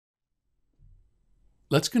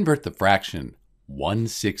Let's convert the fraction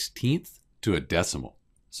 1/16 to a decimal.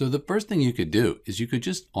 So the first thing you could do is you could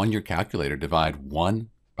just on your calculator divide 1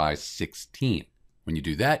 by 16. When you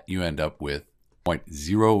do that, you end up with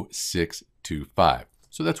 0.0625.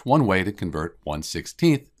 So that's one way to convert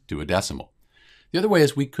 1/16 to a decimal. The other way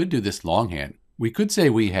is we could do this longhand. We could say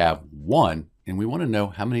we have 1 and we want to know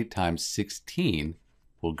how many times 16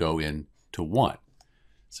 will go into 1.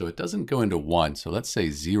 So it doesn't go into 1, so let's say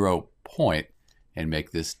 0 point and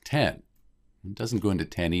make this 10. It doesn't go into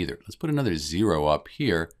 10 either. Let's put another 0 up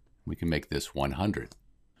here. We can make this 100. It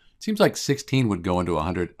seems like 16 would go into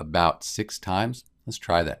 100 about 6 times. Let's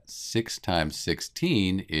try that. 6 times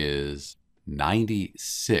 16 is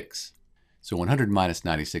 96. So 100 minus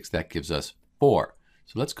 96, that gives us 4.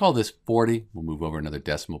 So let's call this 40. We'll move over another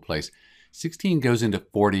decimal place. 16 goes into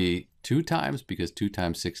 42 times because 2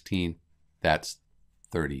 times 16, that's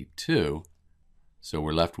 32. So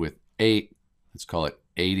we're left with 8. Let's call it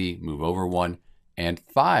 80, move over 1. And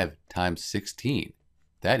 5 times 16,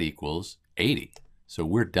 that equals 80. So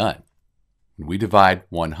we're done. When we divide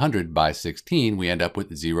 100 by 16, we end up with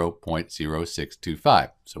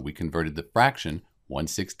 0.0625. So we converted the fraction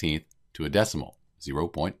 1/16 to a decimal,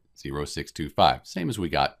 0.0625, same as we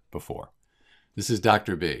got before. This is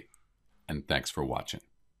Dr. B, and thanks for watching.